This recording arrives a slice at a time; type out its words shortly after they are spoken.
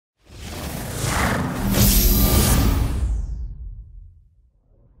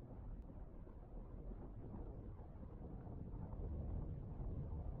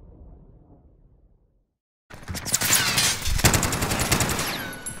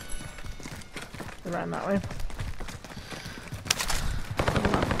ran that way.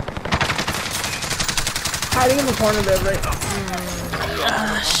 Hiding in the corner there, right?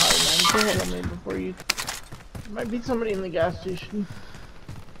 Shit. Kill me before you. There might be somebody in the gas station.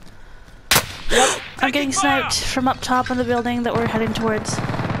 Yep. I'm getting sniped from up top of the building that we're heading towards.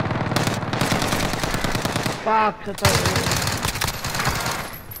 Fuck, that's all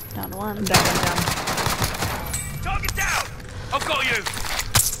Down one. I'm down. Target down! I've got you!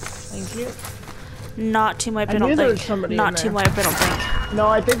 Thank you. Not team wiped, I I don't knew there was think. somebody Not in team there. wiped, I don't think. No,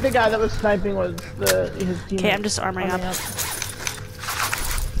 I think the guy that was sniping was his team. Okay, I'm just armoring up.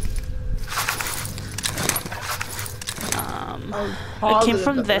 It came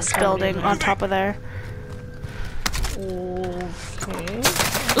from this building on top of there. Okay.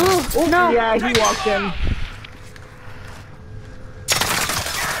 Ooh, no! Yeah, he walked in.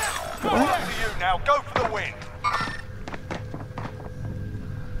 What? You now, go for the win!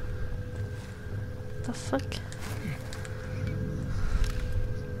 The fuck?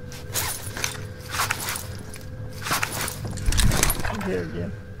 I'm here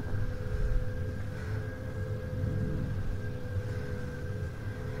again.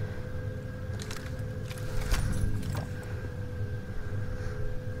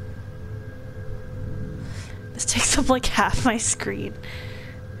 This takes up like half my screen.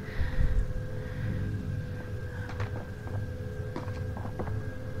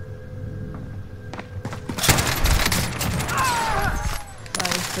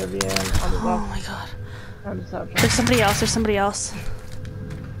 Nice, Vivian. On the Oh left. my god. On the south. There's somebody else, there's somebody else.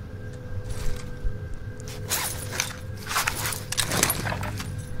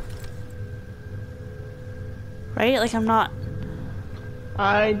 Right? Like I'm not...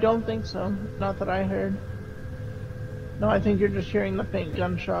 I don't think so. Not that I heard. No, I think you're just hearing the faint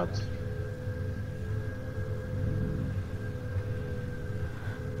gunshots.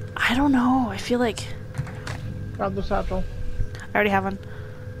 I don't know, I feel like... Grab the satchel. I already have one.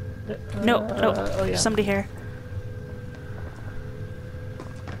 No, no, oh, yeah. there's somebody here.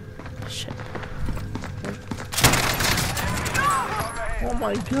 Shit. Oh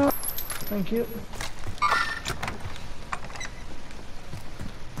my god. Thank you.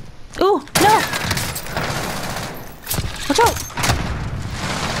 Ooh, no! Watch out!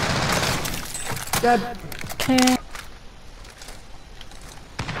 Dead. Okay.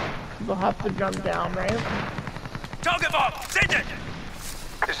 They'll have to jump down, right? Target bomb! Send it!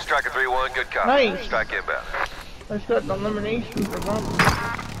 This is Striker 3-1, good copy. Nice. Strike inbound. I just got an elimination for them.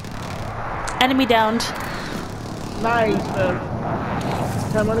 Enemy downed. Nice,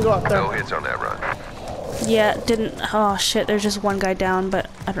 Okay, I'm gonna go up there. No hits on that run. Yeah, didn't... Oh shit, there's just one guy down, but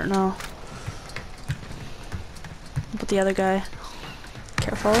I don't know. But the other guy.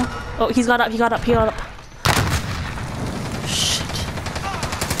 Careful. Oh, he got up. Shit.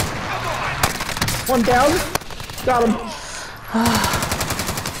 One down. Got him.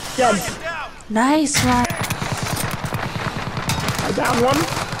 Dead. Nice one. I downed one.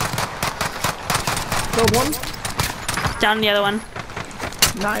 Killed one. Down the other one.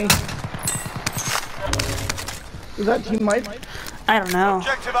 Nice. Is that team wipe? I don't know.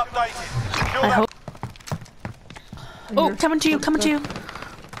 Objective updated. Secure I that. hope. Oh, coming to you, coming to you.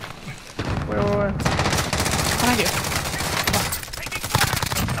 Where? Behind you.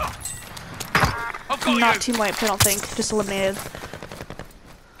 I've got Not you! team wiped, I don't think. Just eliminated.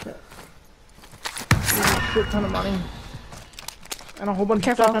 Shit ton of money. And a whole bunch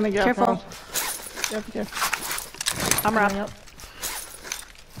Careful, of stuff in the gas careful. house. Yep. I'm Coming up. up.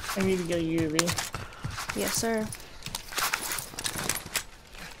 I need to get a UAV. Yes, sir.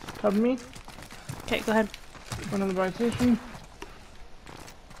 Cover me. Okay, go ahead. One of the buy station.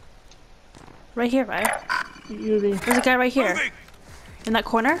 Right here, right? UAV. There's a guy right here. Moving! In that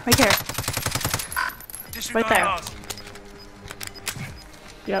corner? Right here. Disregard Right there. ours.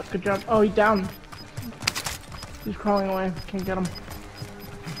 Yep, good job. Oh, he's down. He's crawling away. Can't get him.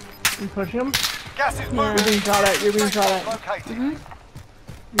 You push him? Gas is Yeah. You're moving. being shot at. You're being shot at. Located. You're being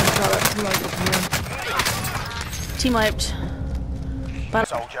shot at. Come on, go from here. Team wiped.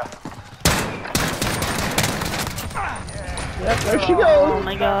 Soldier. Yep, there she Oh goes.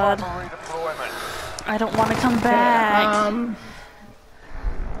 my god. Redeployment. I don't want to come back.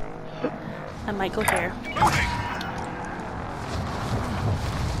 I might go here.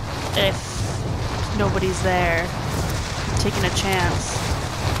 If nobody's there, I'm taking a chance.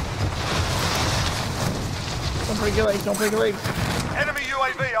 Don't break your legs. Don't break your legs. Enemy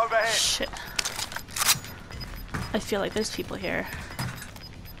UAV overhead. Shit. I feel like there's people here.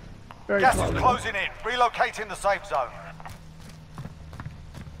 Very Gas close. is closing in. Relocating the safe zone.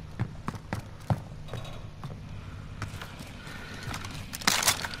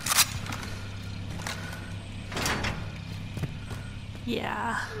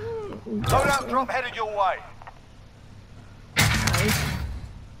 Yeah. Loadout drop headed your way. Nice.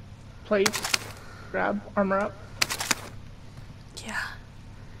 Plates. Grab. Armor up. Yeah.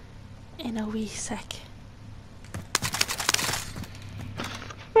 In a wee sec.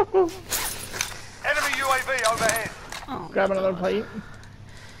 Enemy UAV overhead. Oh, Grab another plate.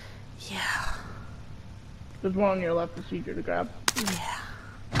 yeah. There's one on your left. It's easier to grab. Yeah.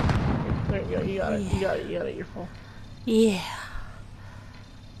 There you go. You got it. You got it. You got it. You're full. Yeah.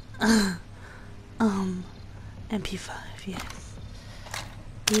 MP5, yes.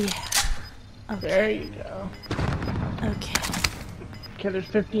 Yeah. Okay. There you go. Okay. Okay, there's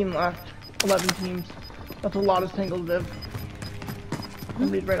 15 left. 11 teams. That's a lot of singles, Viv.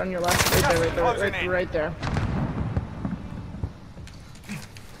 Somebody's right on your left. Right there, right there, right there, right there.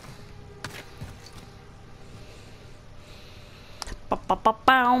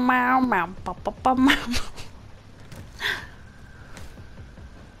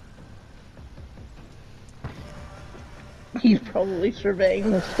 He's probably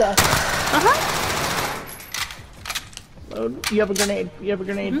surveying this stuff. Uh-huh. Load. You have a grenade. You have a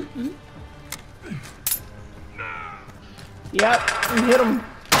grenade. Yep, you hit him.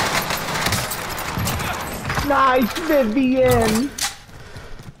 Nice, Vivian.